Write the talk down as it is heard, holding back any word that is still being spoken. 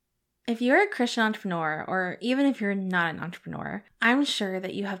If you're a Christian entrepreneur, or even if you're not an entrepreneur, I'm sure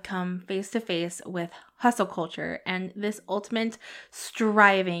that you have come face to face with hustle culture and this ultimate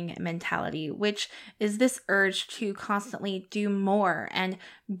striving mentality, which is this urge to constantly do more and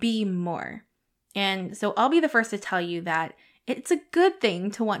be more. And so I'll be the first to tell you that it's a good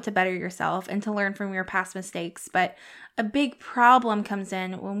thing to want to better yourself and to learn from your past mistakes, but a big problem comes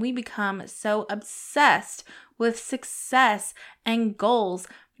in when we become so obsessed with success and goals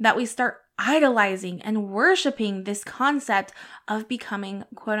that we start idolizing and worshiping this concept of becoming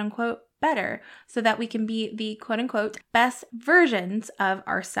quote unquote better so that we can be the quote unquote best versions of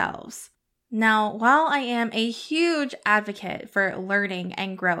ourselves. Now, while I am a huge advocate for learning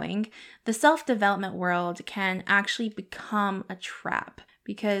and growing, the self-development world can actually become a trap.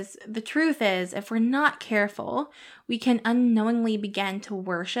 Because the truth is, if we're not careful, we can unknowingly begin to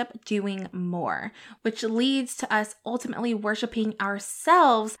worship doing more, which leads to us ultimately worshiping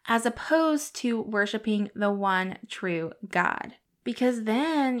ourselves as opposed to worshiping the one true God. Because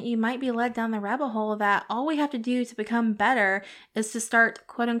then you might be led down the rabbit hole that all we have to do to become better is to start,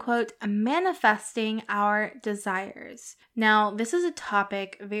 quote unquote, manifesting our desires. Now, this is a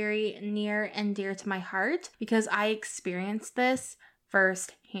topic very near and dear to my heart because I experienced this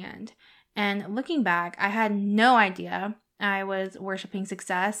firsthand. And looking back, I had no idea I was worshiping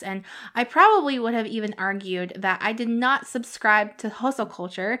success, and I probably would have even argued that I did not subscribe to hustle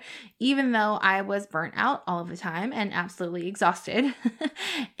culture, even though I was burnt out all of the time and absolutely exhausted.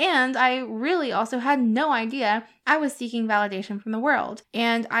 And I really also had no idea I was seeking validation from the world.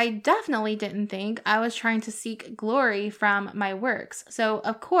 And I definitely didn't think I was trying to seek glory from my works. So,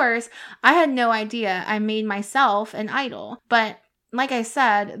 of course, I had no idea I made myself an idol. But like I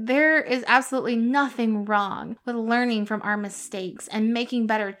said, there is absolutely nothing wrong with learning from our mistakes and making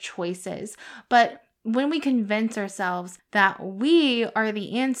better choices. But when we convince ourselves that we are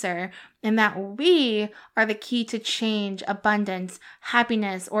the answer and that we are the key to change, abundance,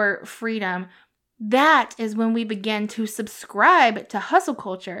 happiness, or freedom, that is when we begin to subscribe to hustle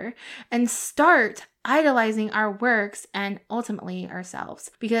culture and start idolizing our works and ultimately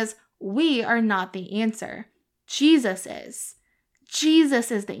ourselves, because we are not the answer. Jesus is.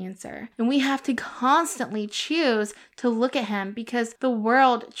 Jesus is the answer, and we have to constantly choose to look at him because the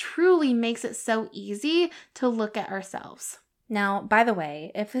world truly makes it so easy to look at ourselves. Now, by the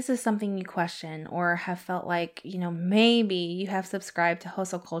way, if this is something you question or have felt like, maybe you have subscribed to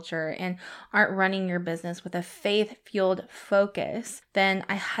hustle culture and aren't running your business with a faith-fueled focus, then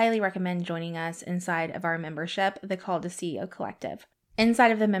I highly recommend joining us inside of our membership, the Called to CEO Collective.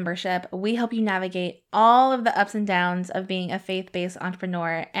 Inside of the membership, we help you navigate all of the ups and downs of being a faith-based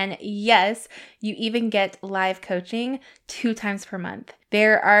entrepreneur. And yes, you even get live coaching 2 times per month.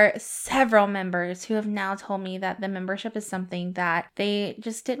 There are several members who have now told me that the membership is something that they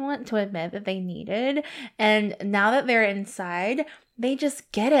just didn't want to admit that they needed. And now that they're inside, they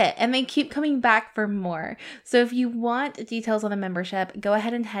just get it and they keep coming back for more. So if you want details on the membership, go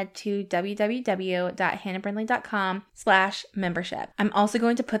ahead and head to www.hannahbrindley.com/membership. I'm also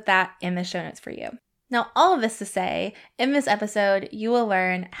going to put that in the show notes for you. Now, all of this to say, in this episode, you will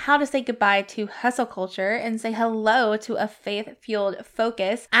learn how to say goodbye to hustle culture and say hello to a faith-fueled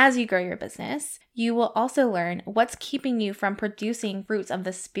focus as you grow your business. You will also learn what's keeping you from producing fruits of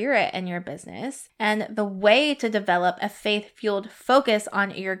the Spirit in your business and the way to develop a faith-fueled focus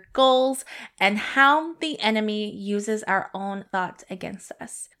on your goals and how the enemy uses our own thoughts against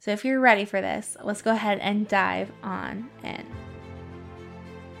us. So if you're ready for this, let's go ahead and dive on in.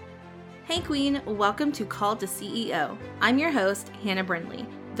 Hey Queen, welcome to Called to CEO. I'm your host, Hannah Brindley,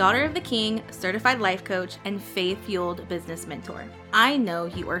 daughter of the King, certified life coach, and faith-fueled business mentor. I know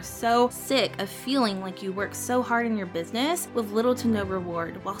you are so sick of feeling like you work so hard in your business with little to no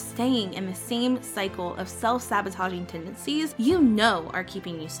reward while staying in the same cycle of self-sabotaging tendencies you know are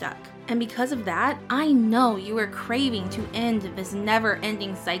keeping you stuck. And because of that, I know you are craving to end this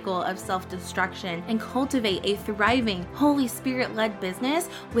never-ending cycle of self-destruction and cultivate a thriving, Holy Spirit-led business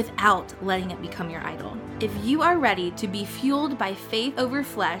without letting it become your idol. If you are ready to be fueled by faith over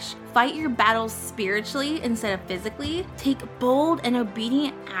flesh, fight your battles spiritually instead of physically, take bold and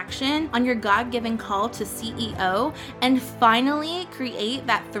obedient action on your God-given call to CEO, and finally create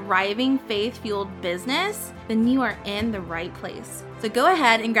that thriving faith-fueled business, then you are in the right place. So go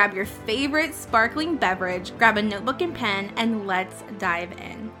ahead and grab your favorite sparkling beverage, grab a notebook and pen, and let's dive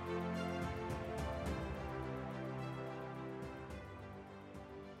in.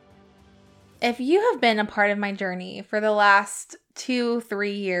 If you have been a part of my journey for the last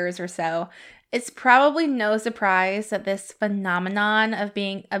 2-3 years or so, It's probably no surprise that this phenomenon of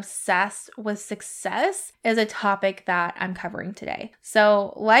being obsessed with success is a topic that I'm covering today.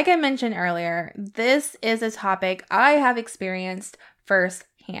 So, like I mentioned earlier, this is a topic I have experienced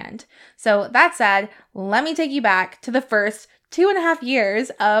firsthand. So, that said, let me take you back to the first 2.5 years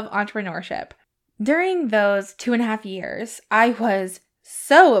of entrepreneurship. During those 2.5 years, I was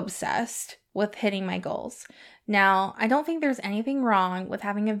so obsessed with hitting my goals. Now, I don't think there's anything wrong with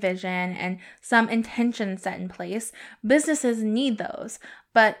having a vision and some intention set in place. Businesses need those,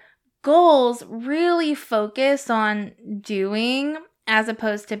 but goals really focus on doing as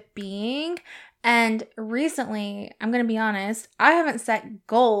opposed to being. And recently, I'm going to be honest, I haven't set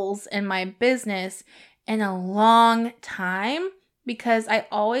goals in my business in a long time, because I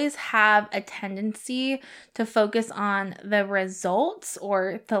always have a tendency to focus on the results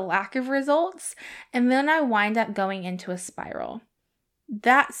or the lack of results, and then I wind up going into a spiral.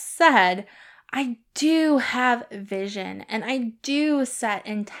 That said, I do have vision and I do set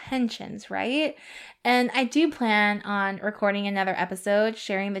intentions, right? And I do plan on recording another episode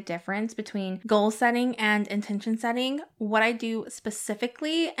sharing the difference between goal setting and intention setting, what I do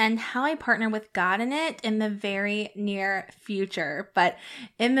specifically, and how I partner with God in it in the very near future. But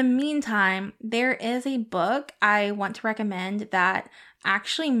in the meantime, there is a book I want to recommend that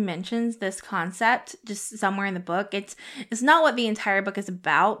actually mentions this concept just somewhere in the book. It's not what the entire book is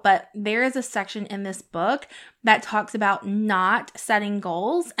about, but there is a section in this book that talks about not setting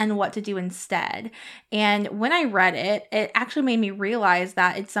goals and what to do instead. And when I read it, it actually made me realize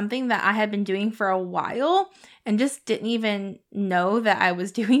that it's something that I had been doing for a while and just didn't even know that I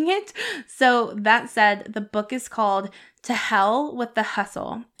was doing it. So that said, the book is called To Hell with the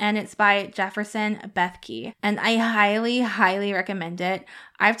Hustle, and it's by Jefferson Bethke. And I highly, highly recommend it.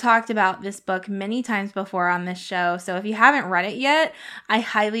 I've talked about this book many times before on this show, so if you haven't read it yet, I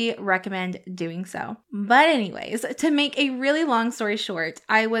highly recommend doing so. But anyways, to make a really long story short,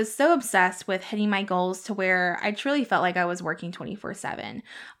 I was so obsessed with hitting my goals to where I truly felt like I was working 24/7.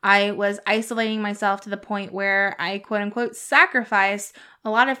 I was isolating myself to the point where I quote unquote sacrificed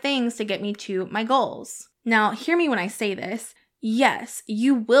a lot of things to get me to my goals. Now, hear me when I say this. Yes,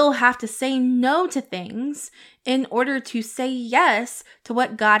 you will have to say no to things in order to say yes to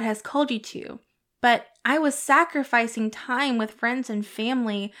what God has called you to. But I was sacrificing time with friends and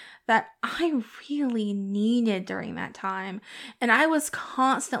family that I really needed during that time. And I was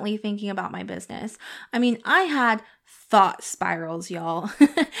constantly thinking about my business. I mean, I had thought spirals, y'all.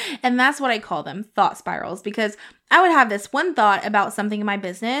 And that's what I call them, thought spirals, because I would have this one thought about something in my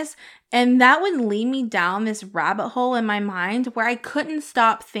business, and that would lead me down this rabbit hole in my mind where I couldn't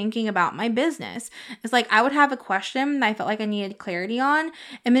stop thinking about my business. It's like I would have a question that I felt like I needed clarity on,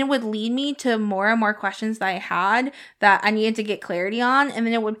 and then it would lead me to more and more questions that I had that I needed to get clarity on, and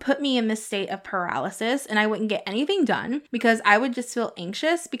then it would put me in this state of paralysis, and I wouldn't get anything done because I would just feel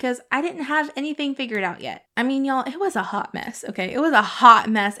anxious because I didn't have anything figured out yet. I mean, y'all, it was a hot mess, okay? It was a hot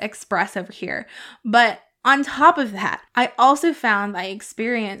mess express over here. But on top of that, I also found I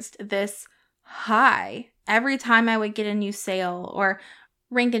experienced this high every time I would get a new sale or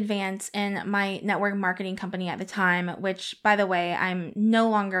rank advance in my network marketing company at the time, which, by the way, I'm no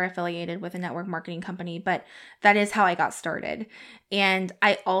longer affiliated with a network marketing company, but that is how I got started. And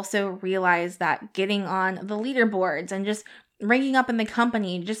I also realized that getting on the leaderboards and just ranking up in the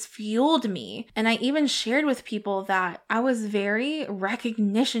company just fueled me. And I even shared with people that I was very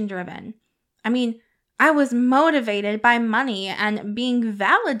recognition driven. I mean, I was motivated by money and being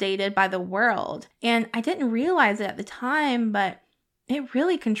validated by the world. And I didn't realize it at the time, but it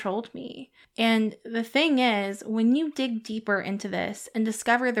really controlled me. And the thing is, when you dig deeper into this and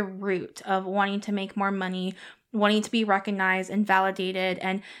discover the root of wanting to make more money, wanting to be recognized and validated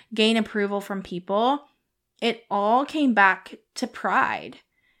and gain approval from people, it all came back to pride.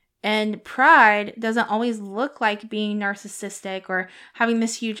 And pride doesn't always look like being narcissistic or having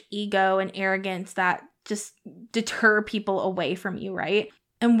this huge ego and arrogance that just deter people away from you, right?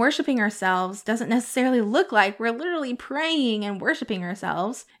 And worshiping ourselves doesn't necessarily look like we're literally praying and worshiping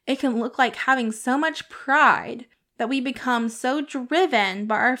ourselves. It can look like having so much pride that we become so driven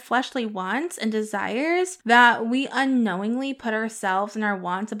by our fleshly wants and desires that we unknowingly put ourselves and our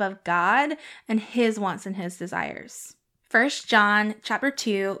wants above God and His wants and His desires. 1 John chapter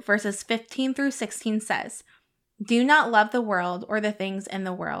 2, verses 15 through 16 says, "Do not love the world or the things in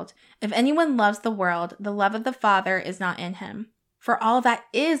the world. If anyone loves the world, the love of the Father is not in him. For all that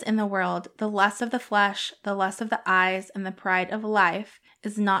is in the world, the lust of the flesh, the lust of the eyes, and the pride of life,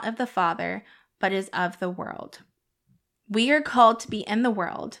 is not of the Father, but is of the world." We are called to be in the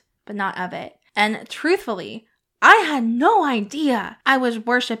world, but not of it. And truthfully, I had no idea I was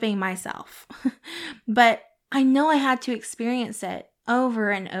worshiping myself. But I know I had to experience it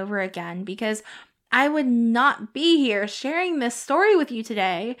over and over again because I would not be here sharing this story with you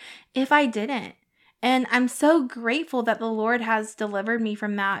today if I didn't. And I'm so grateful that the Lord has delivered me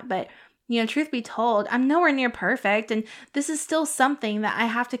from that. But, truth be told, I'm nowhere near perfect. And this is still something that I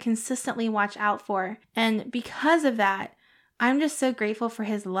have to consistently watch out for. And because of that, I'm just so grateful for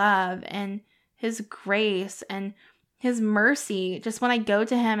His love and His grace and His mercy just when I go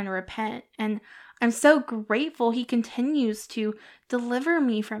to Him and repent. And I'm so grateful He continues to deliver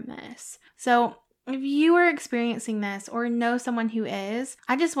me from this. So if you are experiencing this or know someone who is,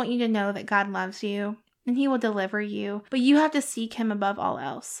 I just want you to know that God loves you and He will deliver you. But you have to seek Him above all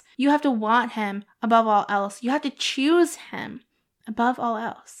else. You have to want Him above all else. You have to choose Him above all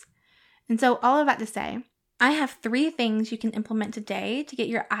else. And so all of that to say, I have 3 things you can implement today to get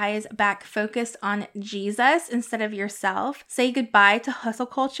your eyes back focused on Jesus instead of yourself. Say goodbye to hustle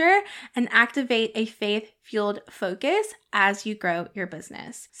culture and activate a faith-fueled focus as you grow your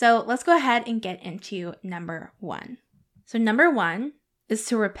business. So let's go ahead and get into number 1. So number 1 is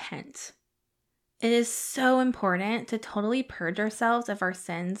to repent. It is so important to totally purge ourselves of our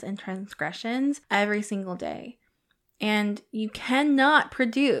sins and transgressions every single day. And you cannot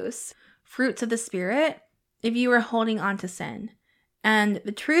produce fruits of the Spirit if you are holding on to sin. And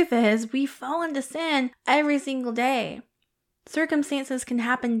the truth is, we fall into sin every single day. Circumstances can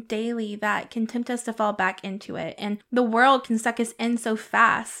happen daily that can tempt us to fall back into it. And the world can suck us in so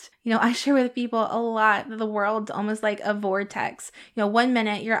fast. I share with people a lot that the world's almost like a vortex. One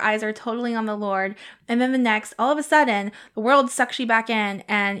minute your eyes are totally on the Lord, and then the next, all of a sudden, the world sucks you back in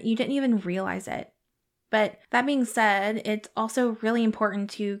and you didn't even realize it. But that being said, it's also really important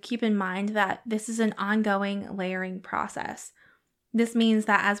to keep in mind that this is an ongoing layering process. This means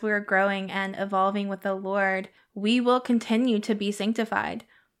that as we're growing and evolving with the Lord, we will continue to be sanctified.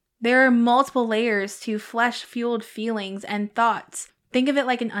 There are multiple layers to flesh-fueled feelings and thoughts. Think of it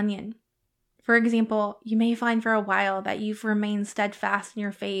like an onion. For example, you may find for a while that you've remained steadfast in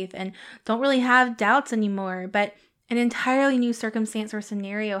your faith and don't really have doubts anymore, but an entirely new circumstance or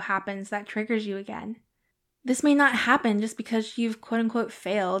scenario happens that triggers you again. This may not happen just because you've quote-unquote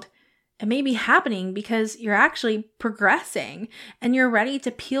failed. It may be happening because you're actually progressing and you're ready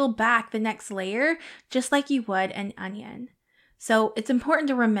to peel back the next layer just like you would an onion. So it's important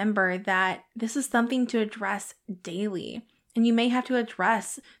to remember that this is something to address daily. And you may have to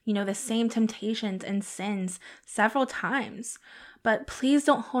address, the same temptations and sins several times. But please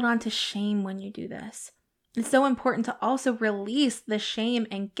don't hold on to shame when you do this. It's so important to also release the shame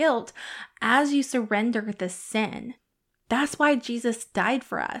and guilt as you surrender the sin. That's why Jesus died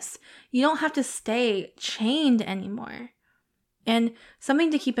for us. You don't have to stay chained anymore. And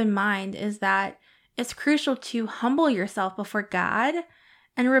something to keep in mind is that it's crucial to humble yourself before God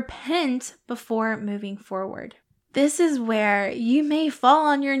and repent before moving forward. This is where you may fall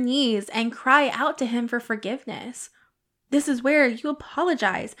on your knees and cry out to Him for forgiveness. This is where you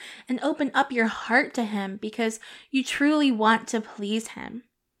apologize and open up your heart to Him because you truly want to please Him.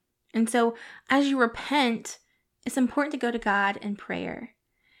 And so as you repent, it's important to go to God in prayer.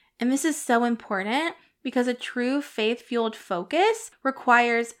 And this is so important because a true faith-fueled focus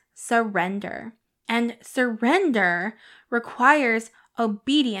requires surrender. And surrender requires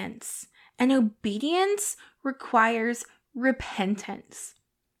obedience. And obedience requires repentance.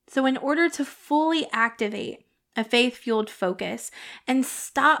 So in order to fully activate a faith-fueled focus and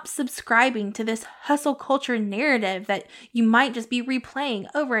stop subscribing to this hustle culture narrative that you might just be replaying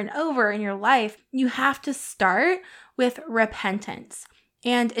over and over in your life, you have to start with repentance.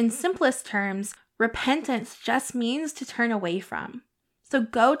 And in simplest terms, repentance just means to turn away from. So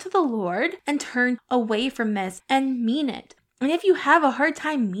go to the Lord and turn away from this and mean it. And if you have a hard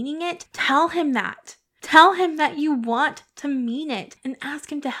time meaning it, tell Him that. Tell Him that you want to mean it and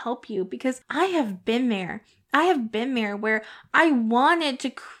ask Him to help you, because I have been there. I have been there where I wanted to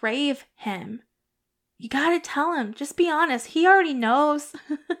crave Him. You gotta tell Him. Just be honest. He already knows.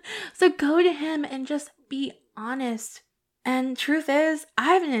 So go to Him and just be honest. And truth is,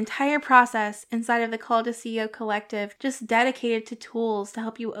 I have an entire process inside of the Call to CEO Collective just dedicated to tools to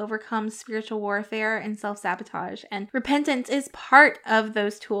help you overcome spiritual warfare and self-sabotage. And repentance is part of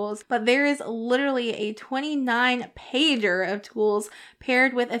those tools, but there is literally a 29-pager of tools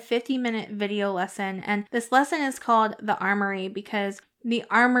paired with a 50-minute video lesson. And this lesson is called The Armory because the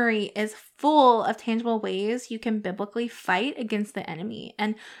armory is full of tangible ways you can biblically fight against the enemy.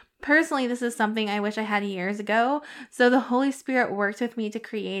 And personally, this is something I wish I had years ago. So the Holy Spirit worked with me to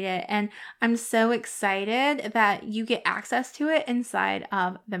create it. And I'm so excited that you get access to it inside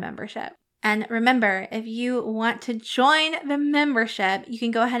of the membership. And remember, if you want to join the membership, you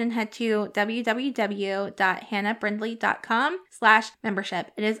can go ahead and head to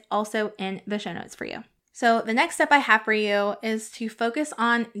www.hannahbrindley.com/membership. It is also in the show notes for you. So the next step I have for you is to focus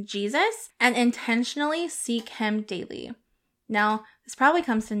on Jesus and intentionally seek him daily. Now, this probably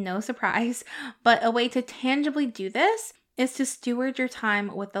comes to no surprise, but a way to tangibly do this is to steward your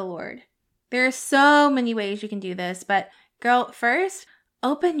time with the Lord. There are so many ways you can do this, but girl, first,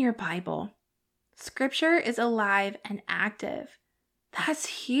 open your Bible. Scripture is alive and active. That's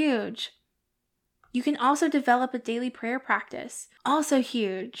huge. You can also develop a daily prayer practice. Also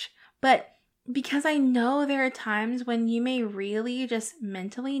huge. But because I know there are times when you may really just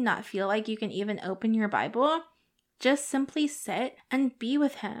mentally not feel like you can even open your Bible, just simply sit and be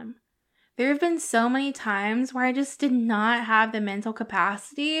with him. There have been so many times where I just did not have the mental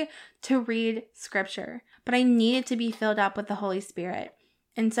capacity to read scripture, but I needed to be filled up with the Holy Spirit.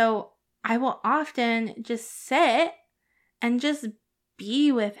 And so I will often just sit and just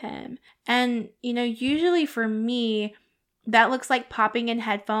be with him. And, usually for me, that looks like popping in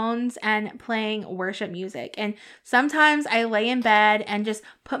headphones and playing worship music. And sometimes I lay in bed and just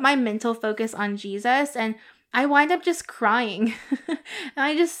put my mental focus on Jesus, and I wind up just crying. And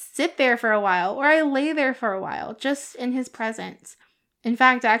I just sit there for a while, or I lay there for a while, just in his presence. In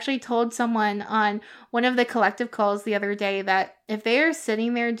fact, I actually told someone on one of the collective calls the other day that if they are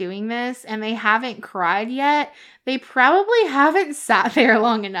sitting there doing this and they haven't cried yet, they probably haven't sat there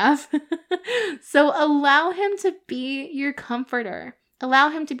long enough. So allow him to be your comforter. Allow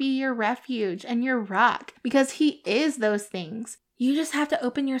him to be your refuge and your rock, because he is those things. You just have to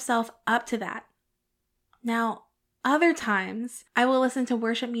open yourself up to that. Now, other times I will listen to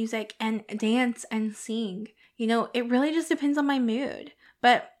worship music and dance and sing. It really just depends on my mood.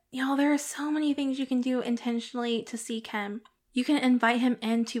 But, there are so many things you can do intentionally to seek him. You can invite him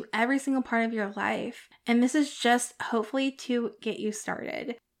into every single part of your life. And this is just hopefully to get you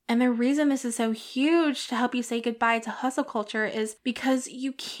started. And the reason this is so huge to help you say goodbye to hustle culture is because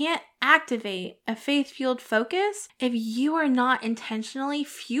you can't activate a faith-fueled focus if you are not intentionally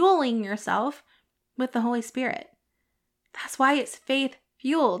fueling yourself with the Holy Spirit. That's why it's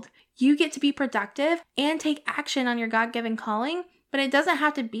faith-fueled. You get to be productive and take action on your God-given calling, but it doesn't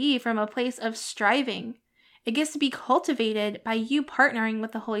have to be from a place of striving. It gets to be cultivated by you partnering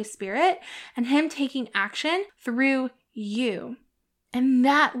with the Holy Spirit and him taking action through you. And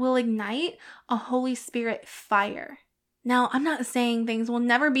that will ignite a Holy Spirit fire. Now, I'm not saying things will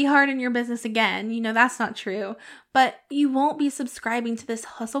never be hard in your business again. That's not true. But you won't be subscribing to this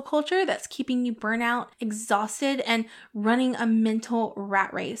hustle culture that's keeping you burnout, exhausted, and running a mental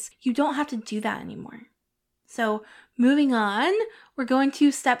rat race. You don't have to do that anymore. So moving on, we're going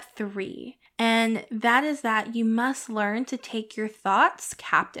to step 3. And that is that you must learn to take your thoughts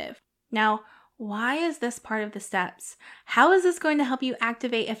captive. Now, why is this part of the steps? How is this going to help you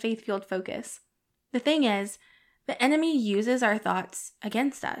activate a faith-fueled focus? The thing is, the enemy uses our thoughts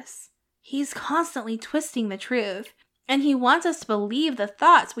against us. He's constantly twisting the truth, and he wants us to believe the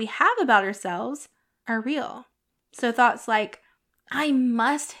thoughts we have about ourselves are real. So thoughts like, I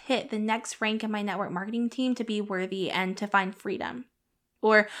must hit the next rank in my network marketing team to be worthy and to find freedom.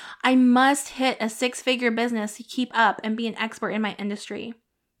 Or I must hit a 6-figure business to keep up and be an expert in my industry.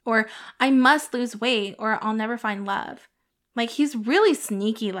 Or I must lose weight or I'll never find love. He's really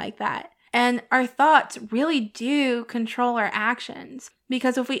sneaky like that. And our thoughts really do control our actions,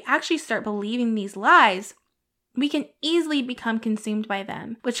 because if we actually start believing these lies, we can easily become consumed by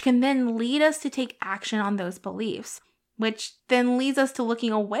them, which can then lead us to take action on those beliefs, which then leads us to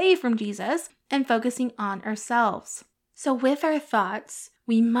looking away from Jesus and focusing on ourselves. So with our thoughts,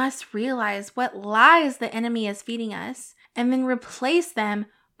 we must realize what lies the enemy is feeding us and then replace them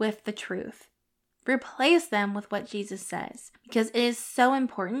with the truth. Replace them with what Jesus says, because it is so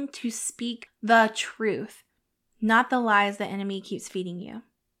important to speak the truth, not the lies the enemy keeps feeding you.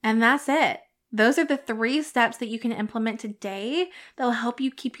 And that's it. Those are the 3 steps that you can implement today that will help you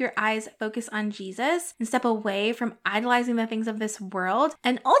keep your eyes focused on Jesus and step away from idolizing the things of this world,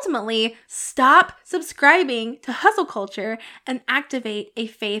 and ultimately stop subscribing to hustle culture and activate a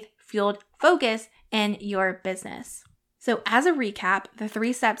faith-fueled focus in your business. So as a recap, the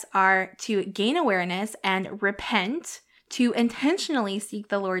 3 steps are to gain awareness and repent, to intentionally seek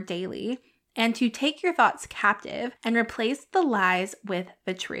the Lord daily, and to take your thoughts captive and replace the lies with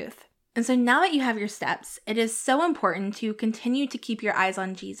the truth. And so now that you have your steps, it is so important to continue to keep your eyes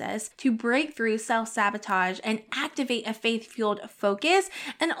on Jesus, to break through self-sabotage and activate a faith-fueled focus,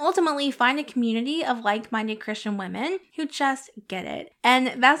 and ultimately find a community of like-minded Christian women who just get it.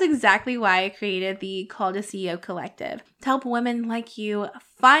 And that's exactly why I created the Call to CEO Collective, to help women like you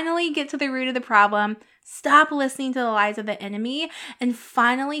finally get to the root of the problem, stop listening to the lies of the enemy, and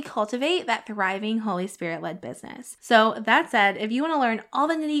finally cultivate that thriving Holy Spirit-led business. So that said, if you want to learn all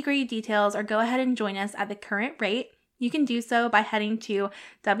the nitty-gritty details or go ahead and join us at the current rate, you can do so by heading to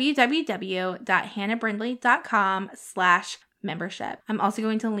www.hannahbrindley.com/membership. I'm also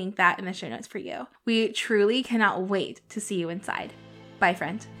going to link that in the show notes for you. We truly cannot wait to see you inside. Bye,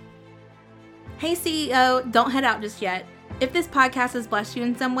 friend. Hey, CEO, don't head out just yet. If this podcast has blessed you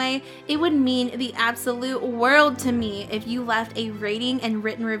in some way, it would mean the absolute world to me if you left a rating and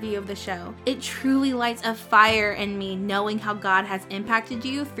written review of the show. It truly lights a fire in me knowing how God has impacted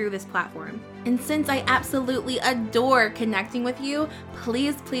you through this platform. And since I absolutely adore connecting with you,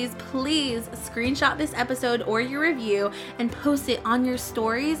 please screenshot this episode or your review and post it on your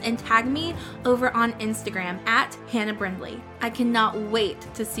stories and tag me over on Instagram at Hannah Brindley. I cannot wait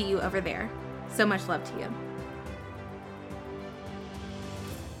to see you over there. So much love to you.